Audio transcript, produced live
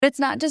It's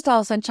not just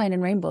all sunshine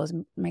and rainbows.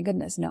 My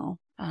goodness, no.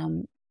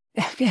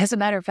 As a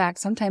matter of fact,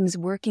 sometimes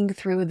working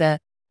through the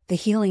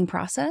healing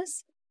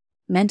process,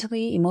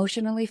 mentally,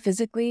 emotionally,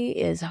 physically,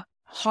 is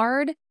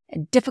hard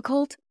and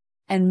difficult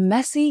and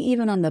messy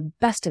even on the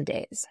best of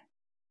days.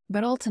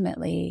 But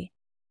ultimately,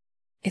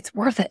 it's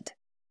worth it.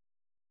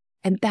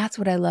 And that's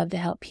what I love to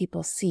help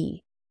people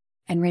see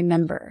and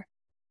remember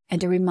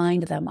and to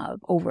remind them of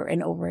over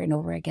and over and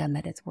over again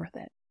that it's worth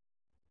it.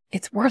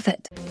 It's worth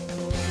it.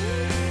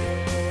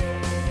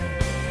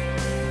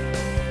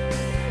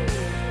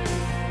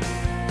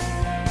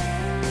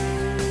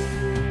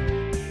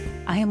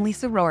 I am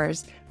Lisa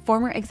Rohrs,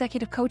 former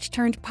executive coach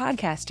turned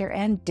podcaster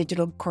and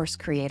digital course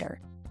creator.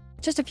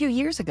 Just a few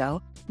years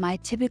ago, my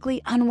typically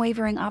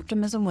unwavering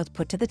optimism was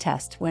put to the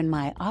test when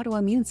my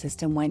autoimmune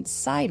system went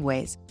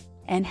sideways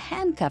and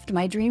handcuffed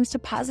my dreams to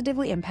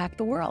positively impact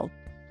the world.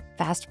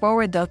 Fast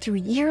forward, though, through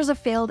years of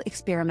failed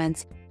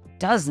experiments,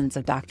 dozens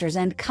of doctors,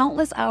 and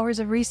countless hours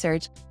of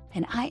research,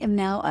 and I am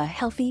now a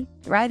healthy,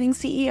 thriving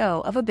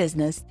CEO of a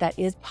business that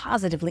is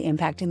positively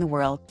impacting the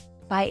world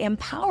by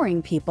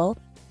empowering people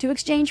to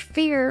exchange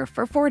fear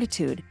for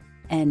fortitude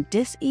and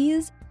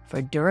dis-ease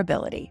for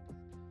durability.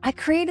 I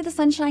created the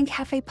Sunshine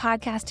Cafe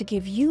podcast to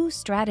give you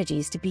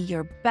strategies to be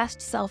your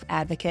best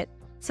self-advocate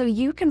so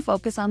you can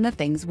focus on the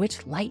things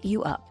which light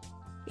you up.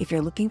 If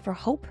you're looking for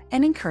hope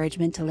and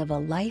encouragement to live a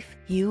life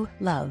you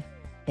love,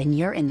 then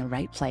you're in the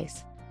right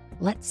place.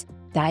 Let's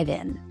dive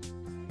in.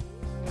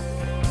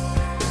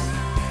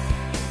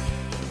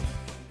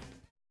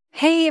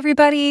 Hey,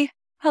 everybody.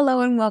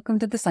 Hello and welcome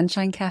to the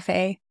Sunshine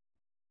Cafe.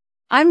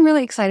 I'm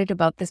really excited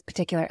about this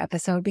particular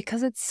episode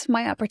because it's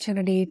my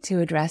opportunity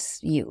to address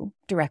you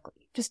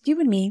directly. Just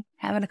you and me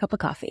having a cup of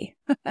coffee.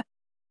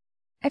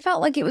 I felt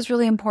like it was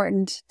really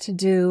important to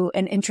do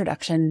an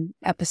introduction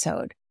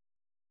episode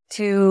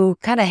to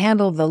kind of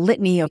handle the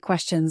litany of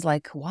questions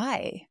like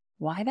why?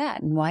 Why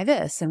that? And why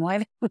this? And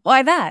why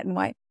that? And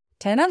why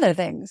 10 other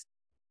things?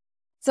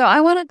 So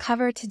I want to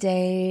cover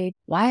today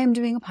why I'm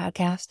doing a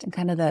podcast and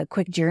kind of the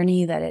quick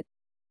journey that it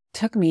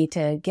took me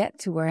to get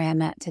to where I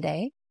am at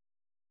today.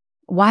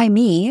 Why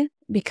me?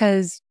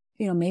 Because,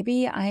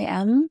 maybe I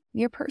am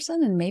your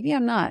person and maybe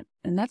I'm not.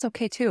 And that's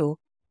okay too.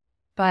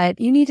 But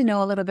you need to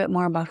know a little bit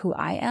more about who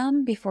I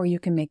am before you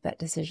can make that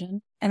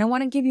decision. And I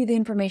want to give you the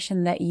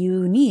information that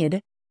you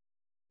need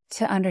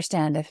to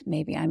understand if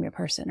maybe I'm your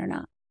person or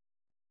not.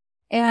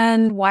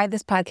 And why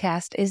this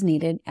podcast is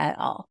needed at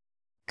all.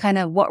 Kind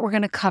of what we're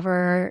going to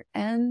cover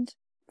and,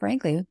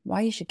 frankly,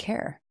 why you should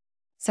care.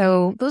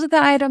 So those are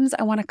the items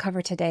I want to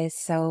cover today.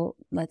 So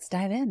let's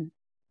dive in.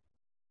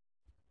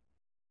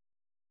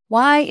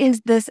 Why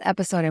is this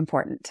episode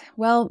important?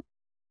 Well,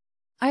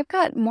 I've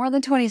got more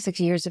than 26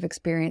 years of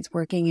experience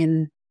working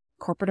in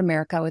corporate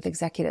America with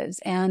executives.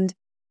 And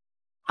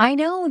I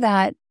know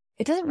that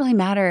it doesn't really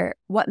matter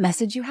what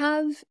message you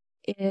have.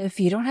 If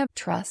you don't have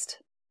trust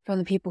from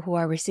the people who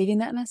are receiving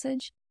that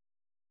message,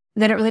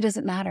 then it really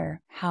doesn't matter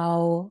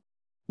how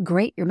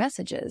great your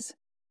message is.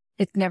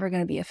 It's never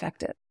going to be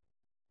effective.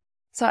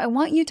 So I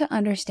want you to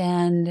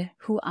understand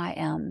who I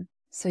am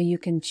so you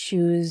can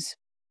choose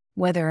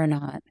whether or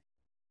not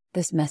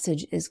this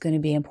message is going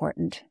to be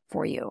important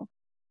for you.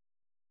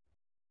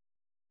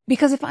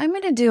 Because if I'm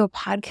going to do a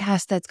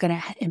podcast that's going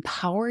to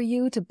empower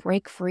you to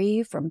break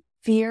free from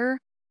fear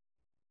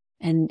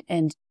and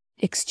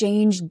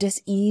exchange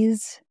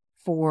dis-ease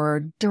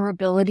for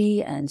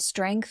durability and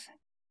strength,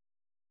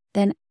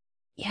 then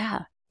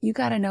you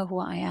got to know who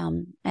I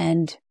am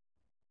and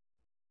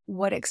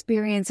what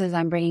experiences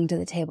I'm bringing to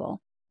the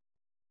table.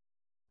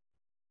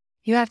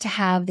 You have to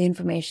have the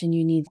information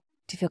you need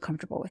to feel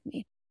comfortable with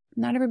me.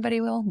 Not everybody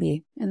will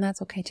be, and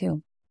that's okay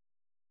too.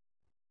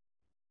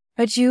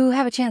 But you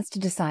have a chance to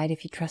decide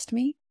if you trust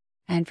me.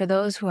 And for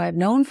those who I've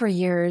known for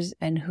years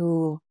and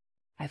who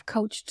I've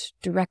coached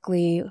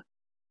directly,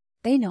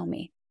 they know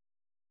me.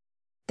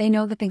 They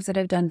know the things that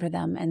I've done for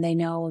them, and they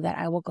know that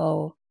I will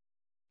go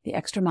the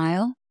extra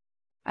mile.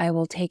 I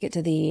will take it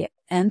to the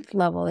nth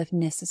level if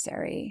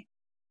necessary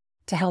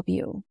to help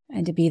you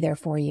and to be there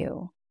for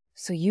you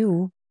so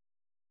you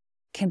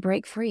can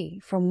break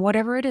free from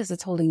whatever it is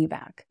that's holding you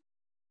back.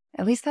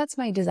 At least that's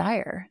my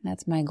desire.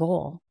 That's my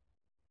goal.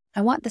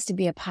 I want this to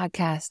be a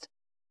podcast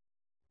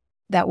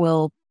that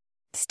will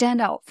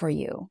stand out for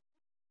you.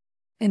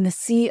 In the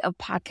sea of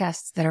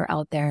podcasts that are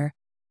out there,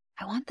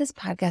 I want this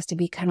podcast to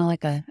be kind of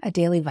like a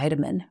daily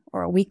vitamin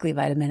or a weekly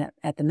vitamin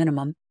at the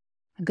minimum,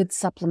 a good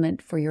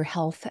supplement for your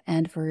health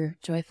and for your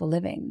joyful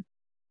living.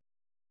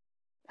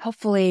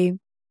 Hopefully,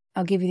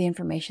 I'll give you the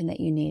information that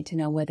you need to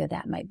know whether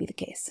that might be the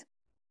case.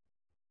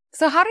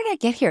 So how did I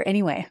get here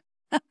anyway?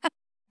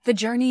 The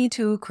journey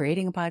to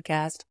creating a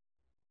podcast.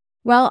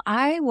 Well,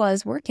 I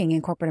was working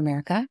in corporate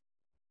America,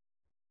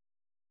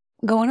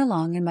 going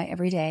along in my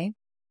everyday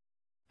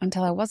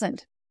until I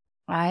wasn't.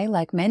 I,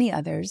 like many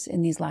others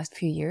in these last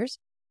few years,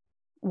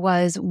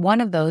 was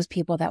one of those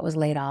people that was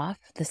laid off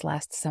this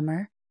last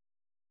summer.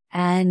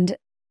 And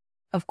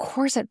of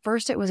course, at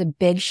first it was a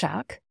big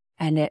shock,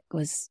 and it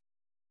was,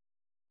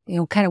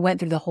 kind of went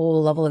through the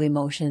whole level of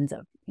emotions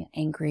of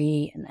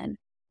angry and then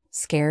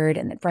scared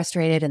and then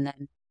frustrated and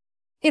then,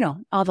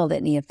 all the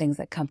litany of things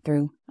that come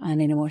through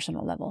on an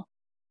emotional level.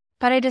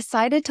 But I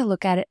decided to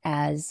look at it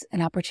as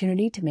an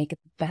opportunity to make it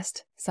the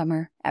best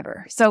summer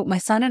ever. So my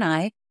son and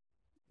I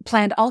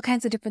planned all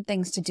kinds of different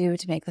things to do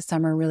to make the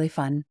summer really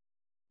fun.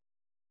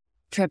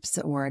 Trips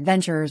or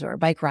adventures or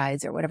bike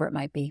rides or whatever it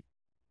might be.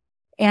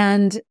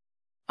 And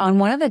on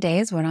one of the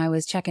days when I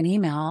was checking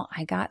email,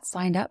 I got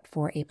signed up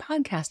for a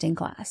podcasting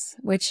class,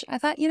 which I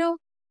thought,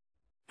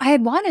 I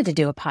had wanted to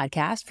do a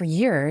podcast for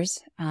years,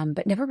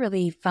 but never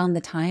really found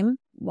the time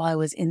while I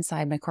was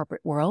inside my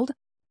corporate world.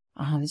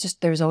 It's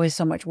just, there's always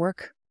so much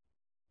work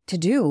to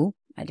do.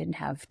 I didn't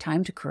have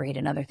time to create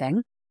another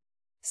thing.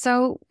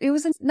 So it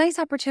was a nice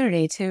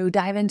opportunity to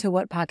dive into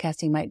what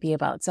podcasting might be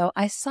about. So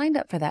I signed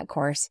up for that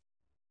course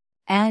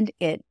and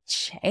it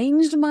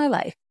changed my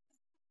life.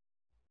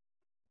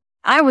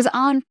 I was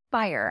on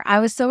fire. I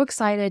was so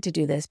excited to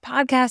do this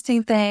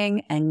podcasting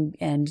thing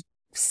and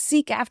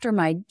seek after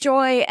my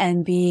joy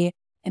and be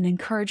an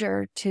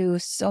encourager to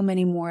so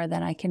many more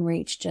than I can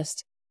reach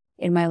just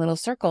in my little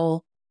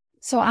circle.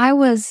 So I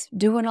was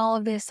doing all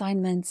of the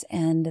assignments,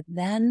 and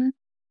then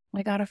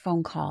I got a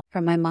phone call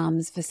from my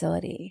mom's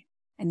facility,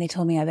 and they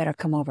told me I better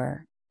come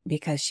over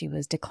because she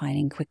was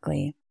declining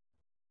quickly.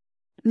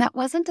 And that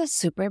wasn't a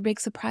super big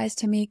surprise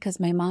to me because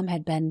my mom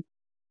had been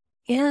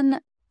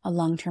in a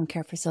long-term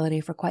care facility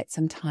for quite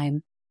some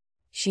time.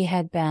 She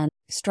had been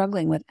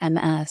struggling with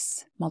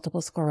MS,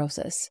 multiple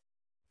sclerosis,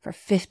 for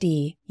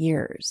 50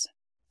 years.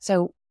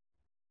 So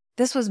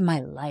this was my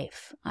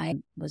life. I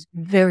was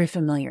very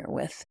familiar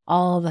with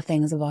all the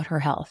things about her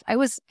health. I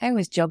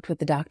always joked with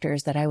the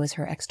doctors that I was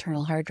her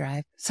external hard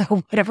drive. So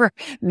whatever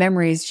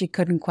memories she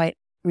couldn't quite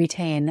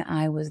retain,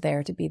 I was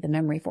there to be the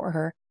memory for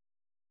her.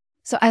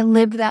 So I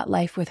lived that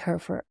life with her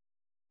for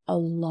a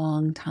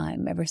long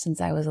time, ever since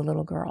I was a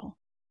little girl.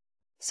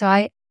 So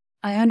I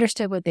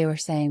understood what they were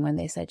saying when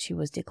they said she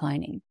was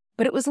declining.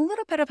 But it was a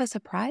little bit of a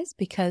surprise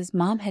because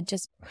Mom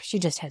she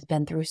just has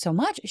been through so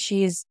much.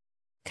 She's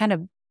kind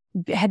of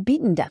had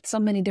beaten death so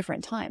many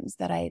different times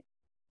that I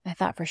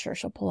thought for sure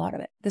she'll pull out of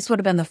it. This would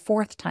have been the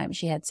 4th time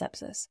she had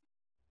sepsis.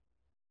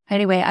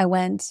 Anyway, I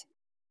was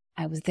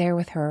there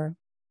with her,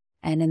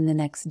 and then the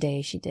next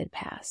day she did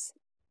pass.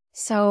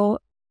 So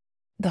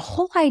the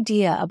whole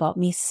idea about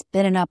me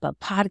spinning up a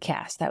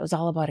podcast that was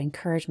all about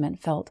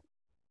encouragement felt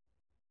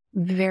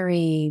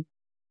very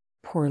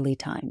poorly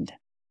timed.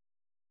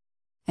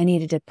 I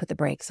needed to put the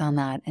brakes on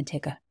that and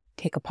take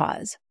a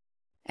pause.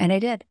 And I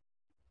did.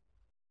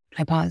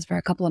 I paused for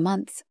a couple of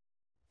months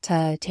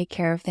to take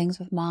care of things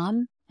with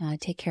Mom,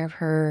 take care of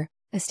her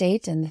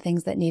estate and the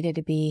things that needed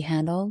to be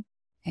handled,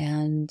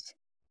 and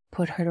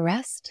put her to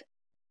rest.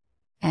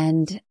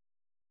 And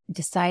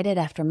decided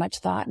after much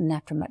thought and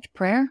after much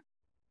prayer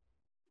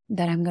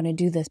that I'm going to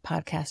do this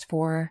podcast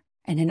for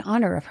and in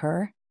honor of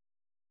her,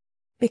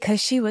 because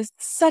she was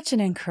such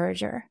an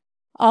encourager,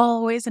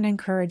 always an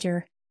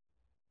encourager,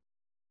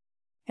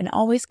 and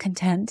always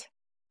content,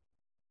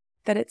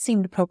 that it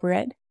seemed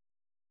appropriate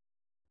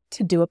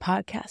to do a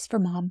podcast for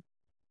Mom.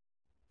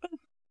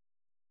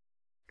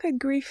 Good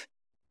grief.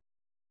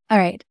 All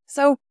right,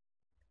 so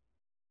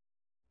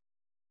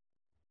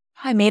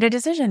I made a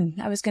decision.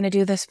 I was going to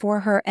do this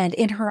for her and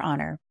in her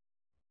honor.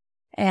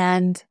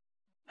 And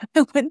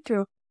I went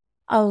through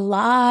a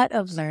lot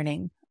of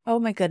learning. Oh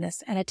my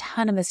goodness. And a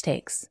ton of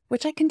mistakes,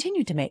 which I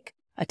continue to make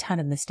a ton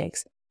of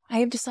mistakes. I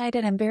have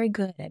decided I'm very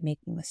good at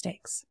making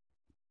mistakes,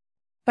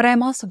 but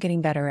I'm also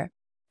getting better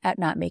at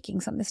not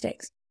making some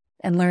mistakes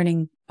and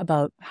learning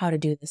about how to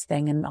do this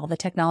thing and all the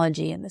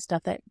technology and the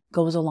stuff that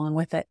goes along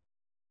with it.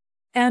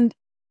 And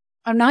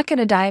I'm not going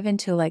to dive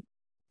into like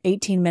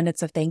 18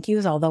 minutes of thank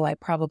yous, although I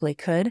probably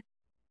could,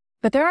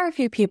 but there are a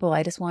few people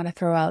I just want to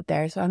throw out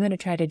there. So I'm going to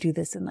try to do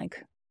this in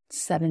like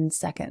 7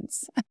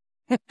 seconds.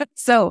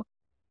 So,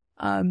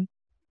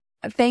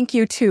 thank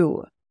you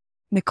to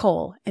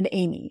Nicole and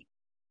Amy,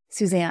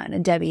 Suzanne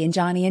and Debbie and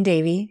Johnny and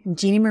Davy, and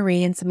Jeannie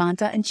Marie and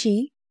Samantha and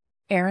Chi,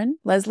 Aaron,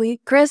 Leslie,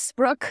 Chris,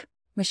 Brooke,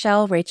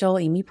 Michelle, Rachel,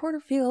 Amy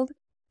Porterfield,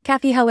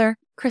 Kathy Heller,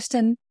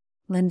 Kristen,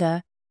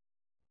 Linda,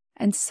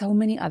 and so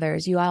many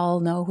others. You all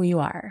know who you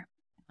are.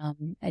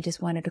 I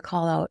just wanted to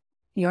call out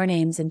your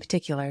names in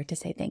particular to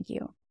say thank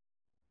you.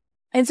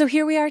 And so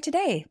here we are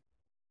today.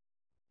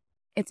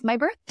 It's my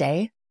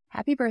birthday.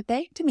 Happy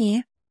birthday to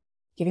me.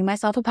 Giving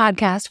myself a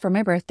podcast for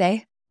my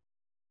birthday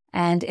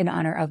and in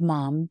honor of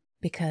Mom,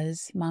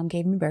 because Mom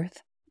gave me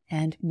birth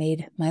and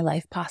made my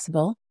life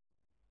possible.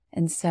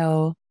 And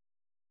so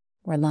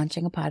we're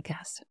launching a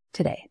podcast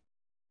today.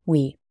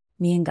 Me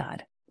and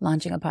God,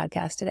 launching a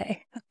podcast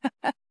today.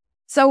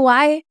 So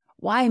why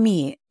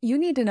me? You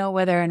need to know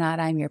whether or not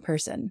I'm your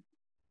person.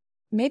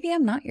 Maybe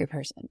I'm not your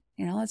person.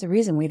 There's a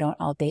reason we don't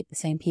all date the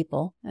same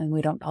people and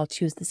we don't all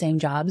choose the same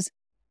jobs,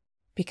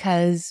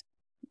 because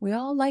we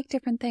all like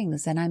different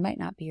things and I might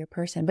not be your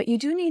person. But you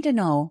do need to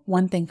know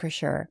one thing for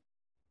sure.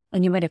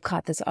 And you might have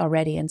caught this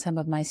already in some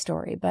of my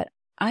story, but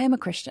I am a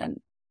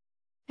Christian.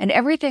 And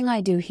everything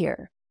I do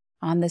here,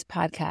 on this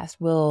podcast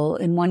will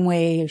in one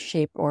way,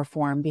 shape, or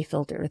form be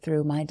filtered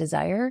through my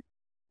desire,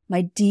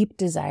 my deep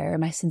desire,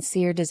 my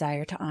sincere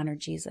desire to honor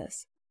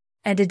Jesus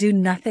and to do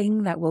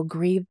nothing that will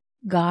grieve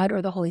God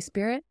or the Holy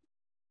Spirit.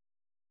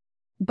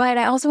 But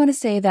I also want to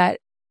say that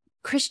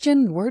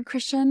the word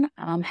Christian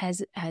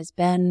has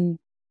been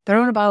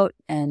thrown about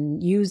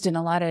and used in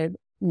a lot of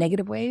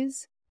negative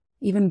ways.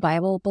 Even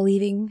Bible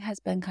believing has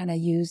been kind of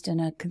used in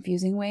a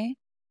confusing way.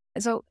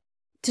 So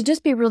to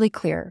just be really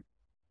clear,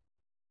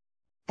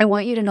 I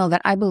want you to know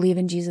that I believe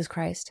in Jesus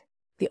Christ,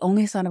 the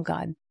only Son of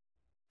God,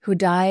 who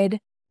died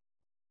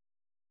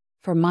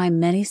for my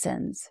many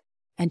sins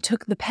and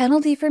took the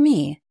penalty for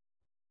me.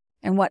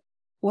 And what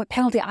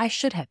penalty I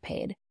should have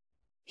paid,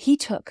 he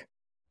took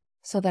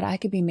so that I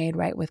could be made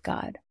right with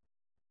God.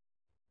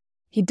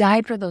 He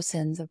died for those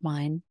sins of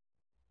mine,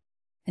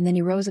 and then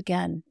he rose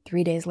again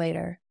 3 days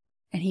later,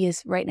 and he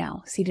is right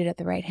now seated at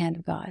the right hand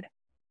of God.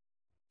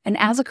 And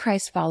as a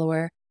Christ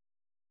follower,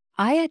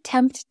 I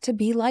attempt to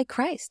be like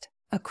Christ,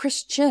 a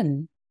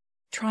Christian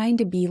trying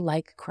to be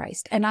like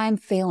Christ. And I'm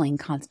failing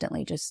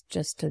constantly, just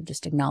to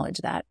acknowledge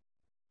that.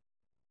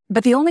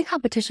 But the only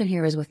competition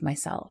here is with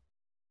myself.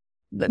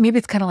 But maybe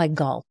it's kind of like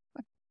golf.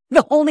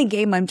 The only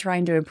game I'm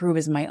trying to improve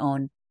is my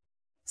own.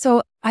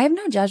 So I have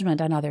no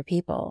judgment on other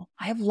people.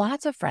 I have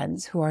lots of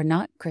friends who are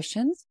not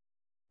Christians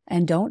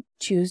and don't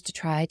choose to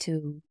try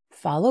to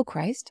follow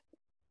Christ.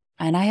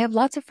 And I have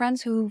lots of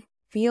friends who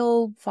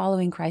feel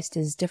following Christ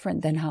is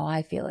different than how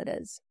I feel it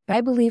is. But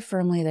I believe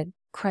firmly that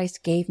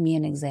Christ gave me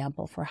an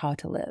example for how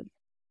to live.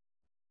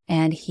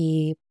 And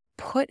he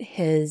put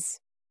his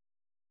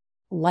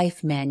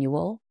life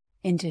manual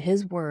into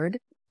his word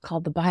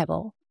called the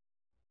Bible.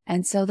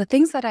 And so the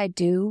things that I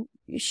do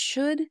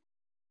should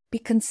be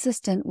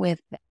consistent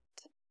with that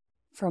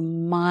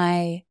from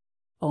a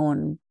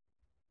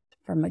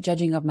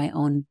judging of my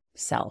own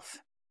self.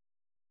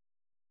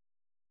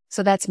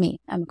 So that's me.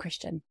 I'm a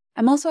Christian.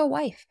 I'm also a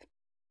wife.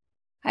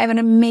 I have an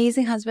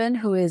amazing husband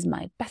who is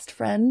my best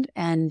friend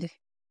and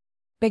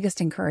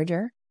biggest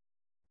encourager.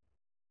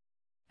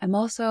 I'm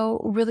also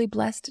really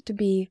blessed to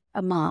be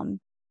a mom.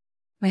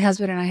 My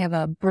husband and I have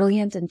a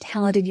brilliant and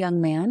talented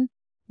young man.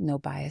 No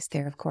bias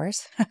there, of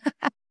course.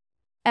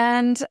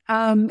 And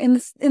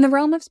in the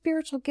realm of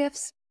spiritual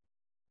gifts,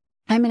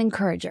 I'm an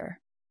encourager.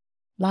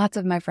 Lots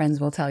of my friends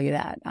will tell you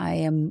that. I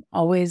am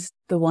always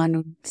the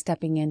one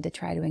stepping in to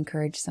try to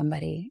encourage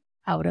somebody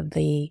out of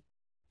the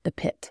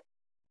pit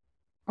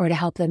or to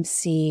help them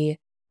see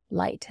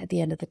light at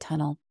the end of the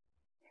tunnel.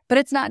 But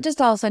it's not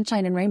just all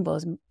sunshine and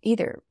rainbows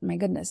either. My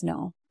goodness,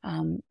 no.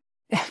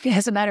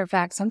 As a matter of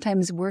fact,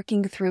 sometimes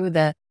working through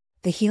the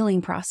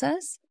healing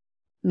process,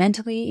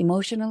 mentally,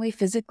 emotionally,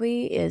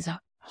 physically, is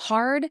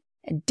hard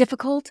and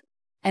difficult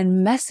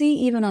and messy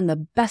even on the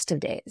best of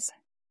days.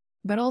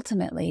 But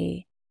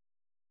ultimately,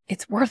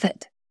 it's worth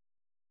it.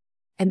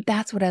 And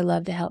that's what I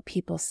love to help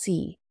people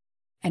see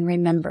and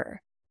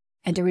remember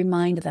and to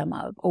remind them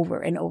of over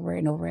and over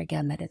and over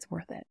again that it's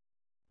worth it.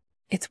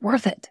 It's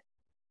worth it.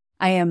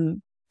 I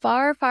am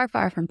far, far,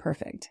 far from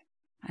perfect.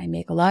 I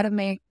make a lot of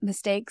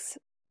mistakes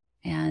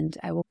and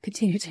I will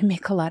continue to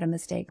make a lot of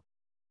mistakes.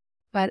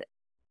 But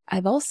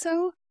I've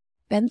also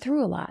been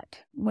through a lot.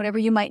 Whatever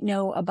you might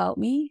know about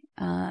me,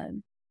 I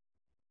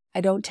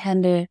don't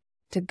tend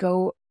to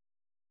go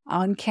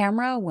on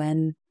camera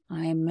when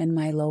I'm in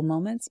my low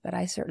moments, but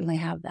I certainly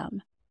have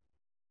them.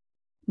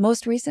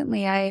 Most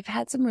recently, I've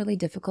had some really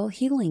difficult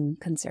healing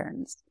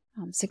concerns.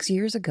 6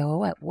 years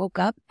ago, I woke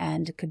up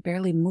and could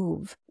barely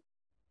move.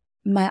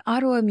 My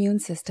autoimmune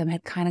system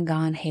had kind of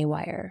gone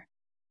haywire.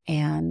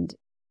 And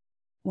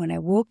when I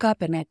woke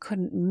up and I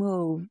couldn't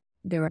move,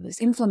 there was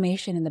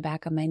inflammation in the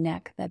back of my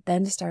neck that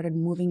then started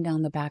moving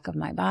down the back of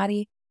my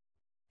body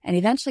and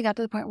eventually got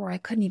to the point where I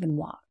couldn't even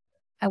walk.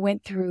 I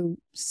went through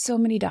so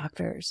many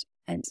doctors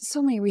and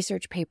so many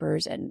research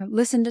papers and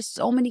listened to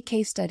so many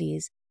case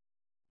studies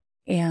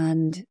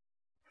and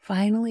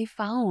finally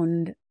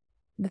found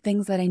the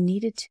things that I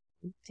needed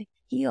to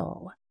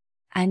heal.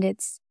 And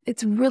it's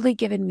really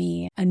given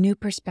me a new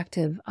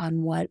perspective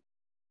on what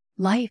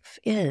life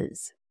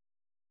is.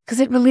 Because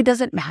it really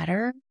doesn't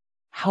matter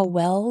how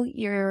well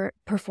you're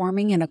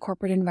performing in a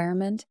corporate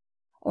environment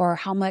or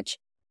how much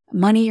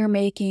money you're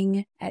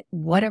making at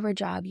whatever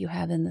job you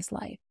have in this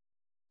life.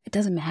 It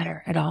doesn't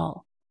matter at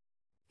all.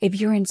 If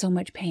you're in so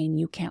much pain,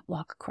 you can't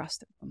walk across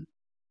the room.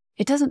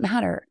 It doesn't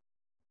matter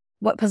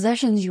what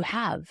possessions you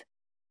have.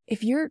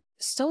 If you're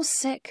so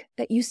sick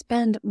that you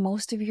spend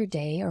most of your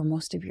day or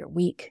most of your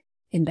week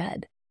in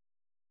bed,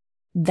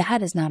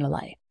 that is not a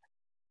life.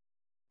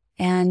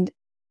 And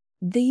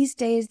these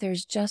days,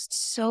 there's just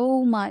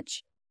so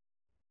much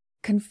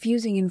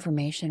confusing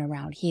information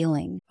around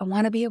healing. I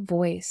want to be a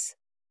voice.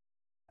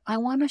 I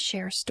want to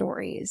share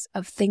stories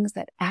of things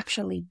that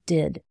actually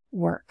did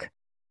work.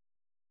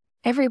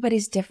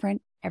 Everybody's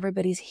different.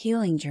 Everybody's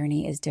healing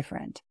journey is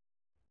different.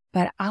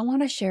 But I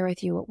want to share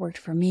with you what worked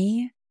for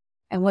me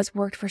and what's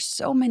worked for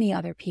so many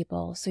other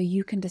people so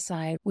you can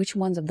decide which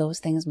ones of those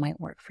things might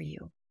work for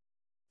you.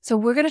 So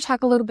we're going to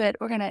talk a little bit.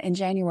 In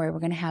January, we're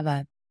going to have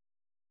a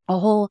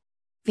whole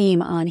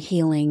theme on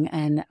healing,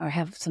 and I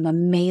have some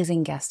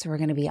amazing guests who are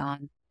going to be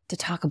on to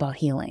talk about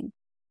healing.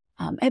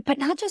 But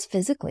not just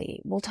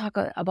physically. We'll talk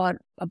about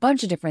a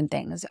bunch of different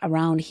things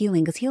around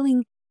healing, because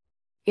healing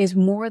is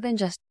more than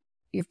just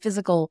your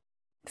physical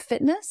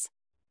fitness,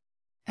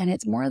 and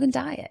it's more than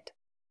diet.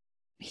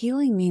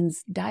 Healing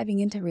means diving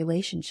into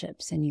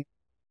relationships and your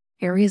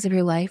areas of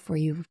your life where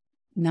you've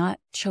not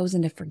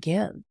chosen to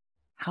forgive,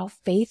 how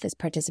faith is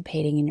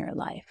participating in your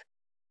life.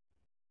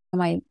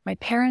 My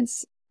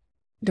parents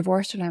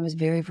divorced when I was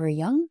very, very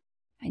young.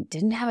 I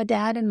didn't have a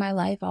dad in my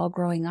life all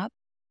growing up.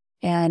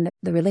 And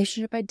the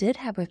relationship I did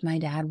have with my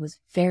dad was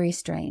very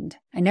strained.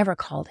 I never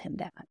called him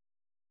dad.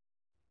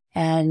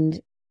 And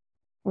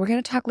we're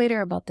going to talk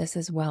later about this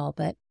as well,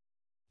 but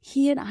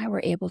he and I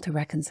were able to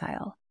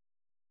reconcile.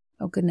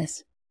 Oh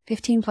goodness,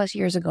 15 plus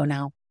years ago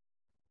now.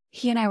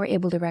 He and I were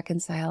able to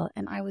reconcile,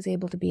 and I was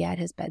able to be at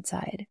his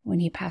bedside when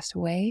he passed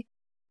away.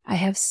 I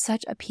have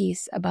such a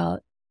peace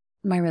about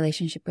my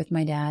relationship with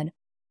my dad.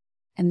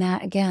 And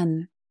that,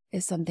 again,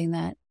 is something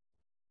that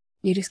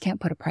you just can't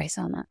put a price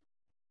on that.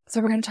 So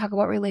we're going to talk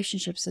about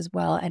relationships as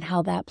well and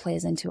how that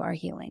plays into our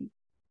healing.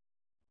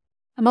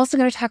 I'm also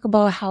going to talk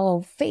about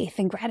how faith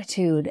and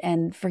gratitude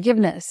and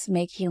forgiveness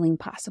make healing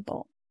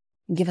possible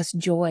and give us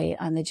joy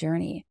on the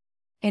journey.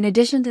 In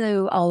addition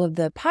to all of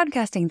the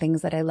podcasting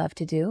things that I love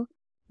to do,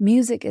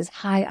 music is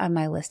high on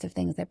my list of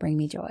things that bring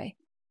me joy.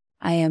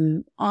 I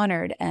am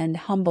honored and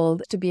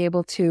humbled to be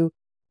able to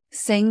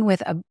sing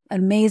with an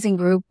amazing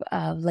group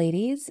of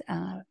ladies,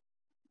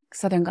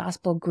 Southern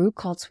gospel group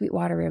called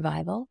Sweetwater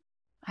Revival.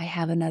 I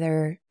have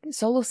another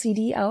solo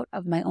CD out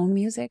of my own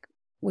music,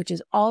 which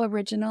is all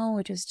original,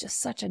 which is just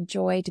such a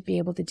joy to be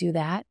able to do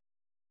that.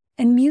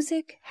 And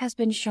music has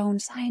been shown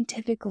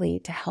scientifically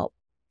to help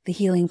the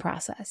healing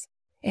process.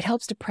 It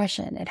helps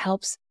depression. It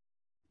helps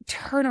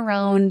turn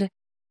around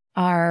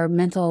our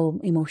mental,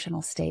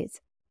 emotional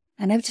states.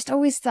 And I've just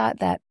always thought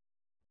that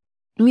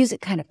music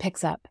kind of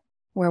picks up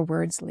where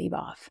words leave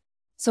off.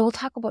 So we'll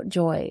talk about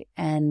joy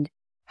and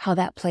how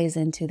that plays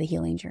into the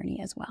healing journey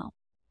as well.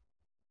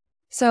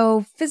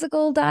 So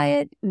physical,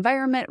 diet,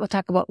 environment, we'll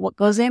talk about what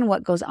goes in,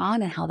 what goes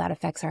on, and how that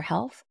affects our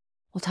health.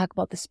 We'll talk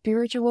about the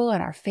spiritual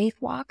and our faith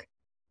walk,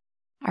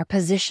 our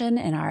position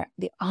and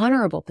the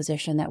honorable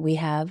position that we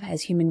have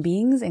as human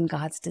beings in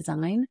God's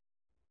design.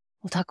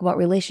 We'll talk about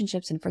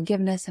relationships and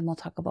forgiveness, and we'll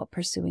talk about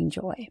pursuing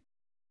joy.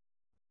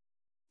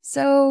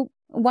 So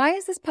why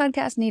is this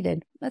podcast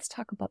needed? Let's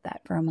talk about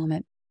that for a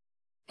moment.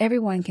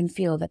 Everyone can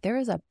feel that there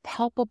is a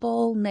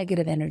palpable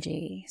negative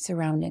energy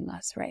surrounding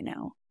us right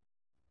now.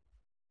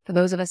 For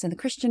those of us in the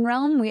Christian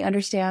realm, we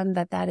understand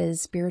that that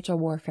is spiritual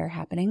warfare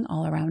happening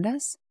all around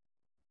us.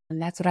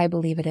 And that's what I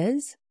believe it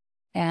is.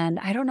 And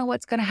I don't know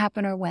what's going to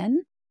happen or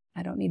when.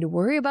 I don't need to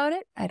worry about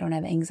it. I don't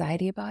have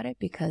anxiety about it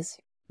because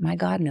my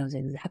God knows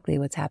exactly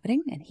what's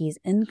happening and He's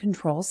in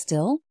control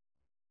still.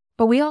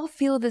 But we all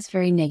feel this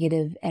very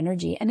negative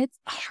energy, and it's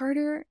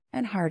harder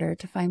and harder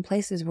to find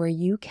places where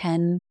you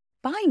can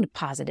find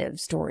positive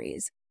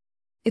stories.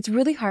 It's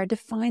really hard to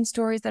find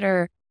stories that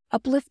are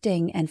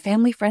uplifting and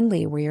family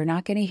friendly, where you're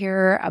not going to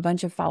hear a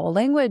bunch of foul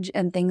language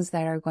and things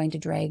that are going to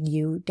drag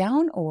you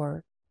down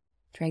or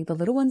drag the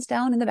little ones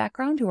down in the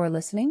background who are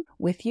listening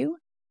with you.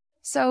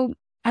 So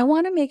I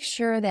want to make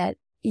sure that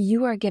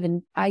you are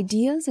given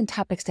ideas and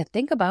topics to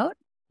think about,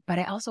 but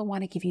I also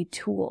want to give you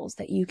tools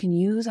that you can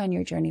use on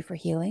your journey for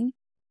healing.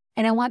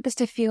 And I want this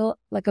to feel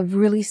like a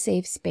really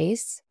safe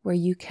space where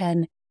you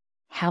can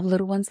have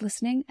little ones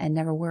listening and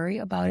never worry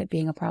about it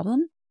being a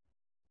problem.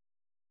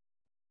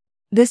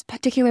 This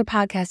particular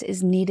podcast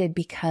is needed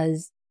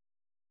because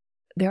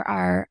there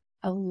are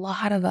a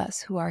lot of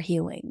us who are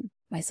healing,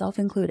 myself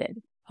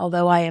included.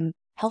 Although I am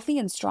healthy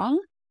and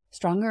strong,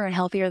 stronger and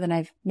healthier than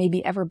I've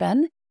maybe ever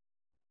been,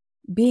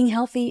 being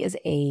healthy is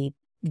a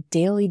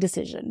daily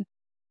decision.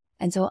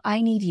 And so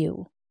I need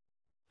you.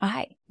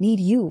 I need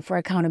you for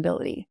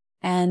accountability.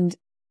 And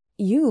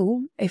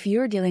you, if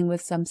you're dealing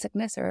with some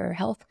sickness or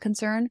health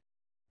concern,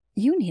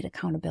 you need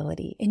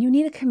accountability, and you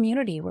need a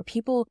community where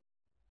people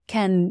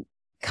can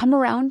come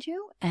around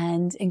you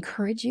and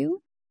encourage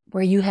you,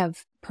 where you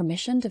have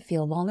permission to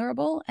feel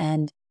vulnerable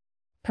and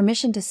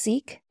permission to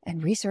seek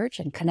and research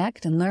and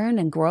connect and learn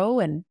and grow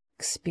and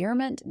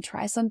experiment and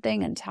try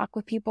something and talk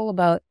with people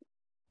about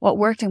what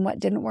worked and what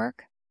didn't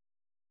work.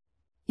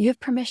 You have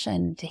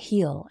permission to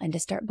heal and to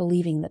start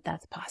believing that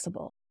that's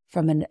possible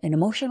from an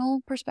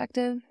emotional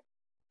perspective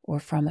or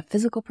from a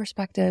physical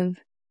perspective.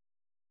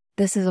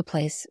 This is a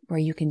place where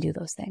you can do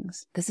those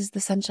things. This is the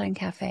Sunshine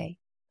Cafe,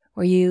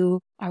 where you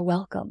are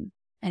welcome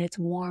and it's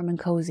warm and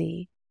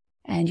cozy,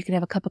 and you can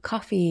have a cup of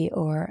coffee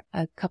or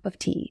a cup of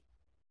tea,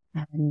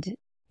 and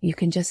you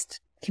can just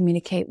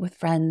communicate with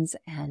friends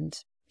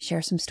and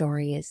share some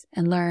stories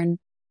and learn.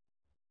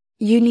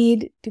 You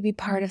need to be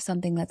part of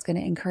something that's going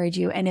to encourage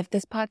you. And if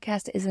this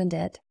podcast isn't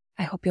it,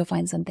 I hope you'll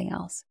find something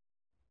else.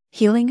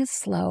 Healing is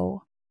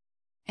slow.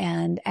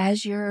 And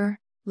as you're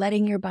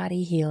letting your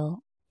body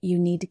heal, you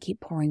need to keep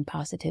pouring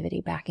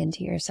positivity back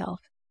into yourself.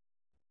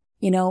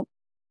 You know,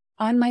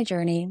 on my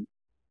journey,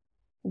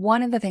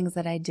 one of the things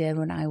that I did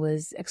when I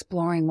was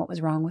exploring what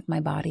was wrong with my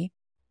body,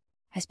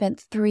 I spent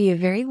 3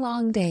 very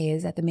long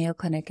days at the Mayo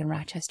Clinic in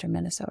Rochester,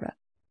 Minnesota.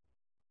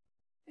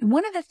 And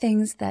one of the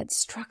things that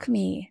struck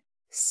me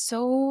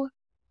so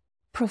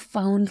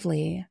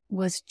profoundly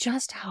was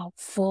just how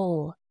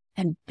full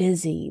and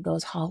busy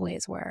those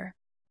hallways were.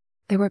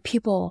 There were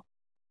people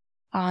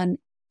on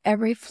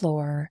every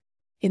floor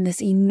in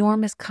this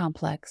enormous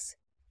complex,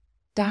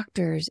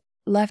 doctors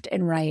left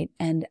and right,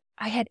 and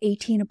I had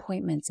 18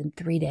 appointments in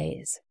 3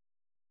 days.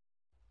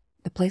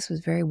 The place was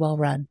very well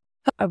run,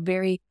 a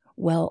very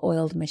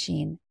well-oiled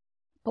machine.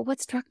 But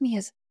what struck me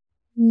is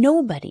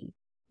nobody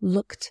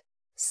looked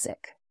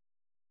sick.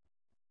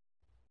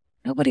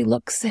 Nobody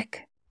looks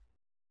sick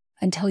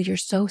until you're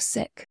so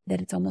sick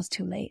that it's almost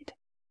too late.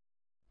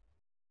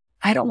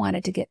 I don't want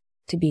it to get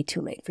to be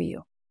too late for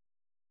you.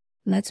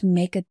 Let's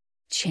make a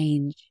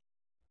change.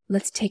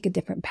 Let's take a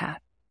different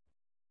path.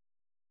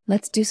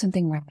 Let's do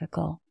something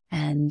radical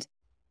and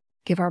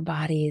give our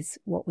bodies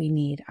what we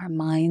need, our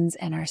minds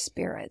and our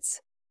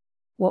spirits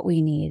what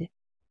we need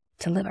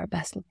to live our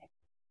best life.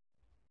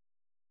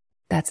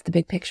 That's the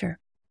big picture.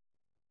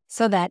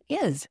 So that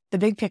is the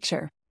big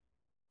picture.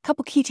 A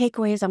couple key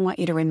takeaways I want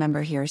you to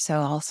remember here, so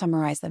I'll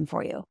summarize them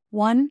for you.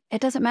 1,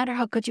 it doesn't matter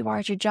how good you are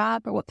at your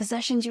job or what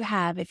possessions you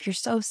have if you're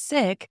so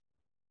sick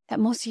that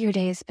most of your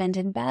day is spent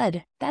in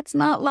bed. That's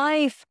not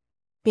life.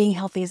 Being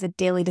healthy is a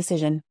daily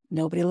decision.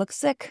 Nobody looks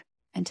sick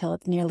until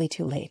it's nearly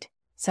too late.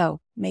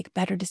 So make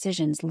better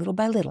decisions little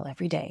by little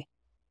every day.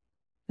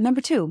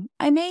 Number 2,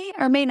 I may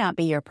or may not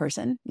be your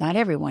person. Not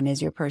everyone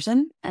is your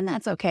person, and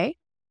that's okay.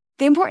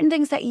 The important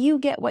thing is that you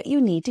get what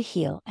you need to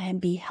heal and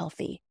be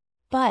healthy.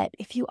 But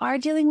if you are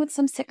dealing with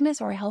some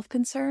sickness or a health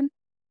concern,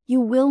 you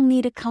will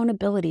need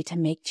accountability to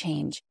make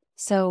change.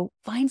 So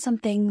find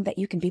something that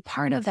you can be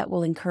part of that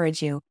will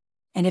encourage you.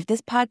 And if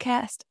this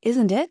podcast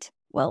isn't it,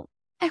 well,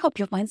 I hope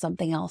you'll find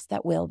something else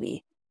that will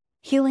be.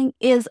 Healing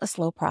is a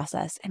slow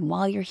process, and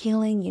while you're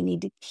healing, you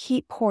need to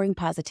keep pouring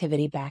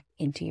positivity back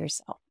into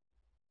yourself.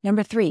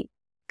 Number 3,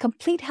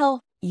 complete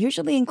health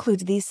usually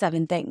includes these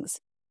 7 things: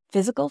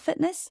 physical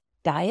fitness,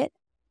 diet,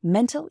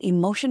 mental,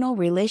 emotional,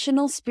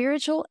 relational,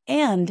 spiritual,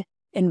 and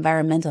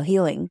environmental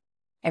healing.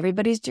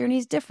 Everybody's journey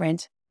is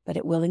different, but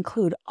it will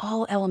include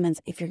all elements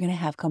if you're going to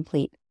have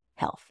complete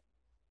health.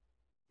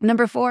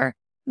 Number 4,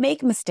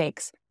 make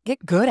mistakes.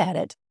 Get good at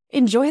it.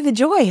 Enjoy the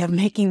joy of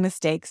making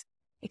mistakes.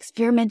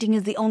 Experimenting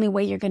is the only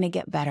way you're going to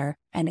get better,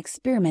 and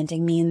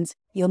experimenting means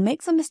you'll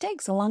make some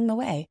mistakes along the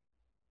way.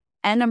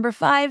 And number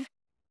 5,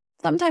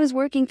 sometimes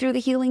working through the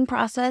healing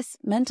process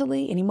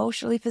mentally and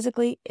emotionally,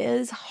 physically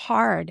is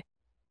hard,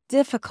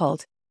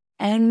 difficult,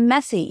 and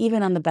messy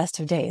even on the best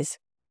of days.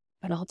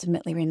 But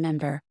ultimately,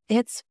 remember,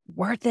 it's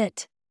worth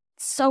it.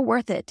 It's so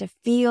worth it to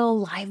feel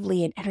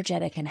lively and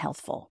energetic and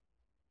healthful.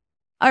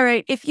 All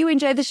right, if you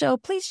enjoyed the show,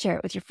 please share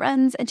it with your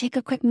friends and take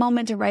a quick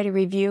moment to write a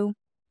review.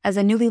 As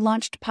a newly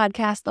launched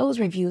podcast, those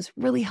reviews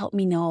really help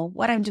me know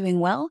what I'm doing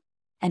well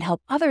and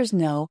help others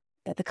know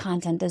that the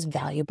content is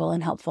valuable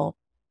and helpful.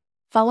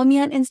 Follow me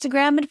on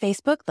Instagram and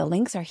Facebook. The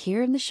links are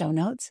here in the show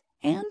notes.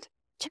 And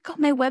check out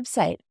my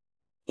website.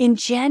 In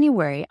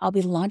January, I'll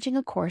be launching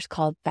a course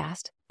called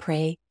Fast,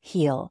 Pray,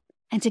 Heal.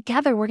 And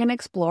together, we're going to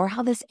explore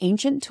how this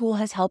ancient tool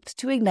has helped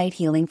to ignite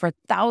healing for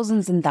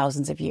thousands and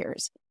thousands of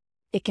years.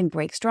 It can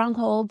break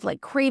strongholds like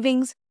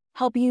cravings,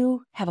 help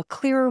you have a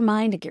clearer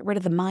mind to get rid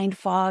of the mind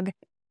fog,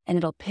 and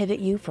it'll pivot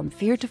you from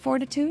fear to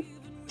fortitude,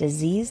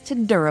 disease to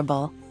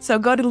durable. So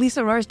go to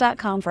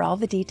lisarohrs.com for all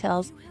the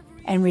details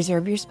and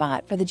reserve your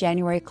spot for the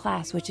January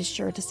class, which is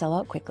sure to sell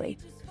out quickly.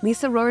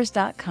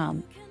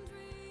 lisarohrs.com.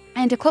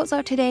 And to close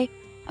out today,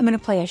 I'm going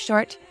to play a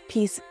short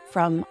piece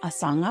from a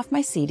song off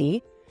my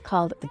CD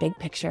called The Big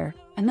Picture.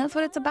 And that's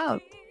what it's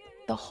about.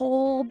 The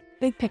whole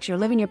big picture,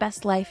 living your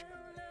best life,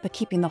 but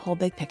keeping the whole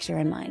big picture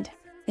in mind.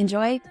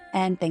 Enjoy,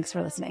 and thanks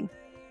for listening.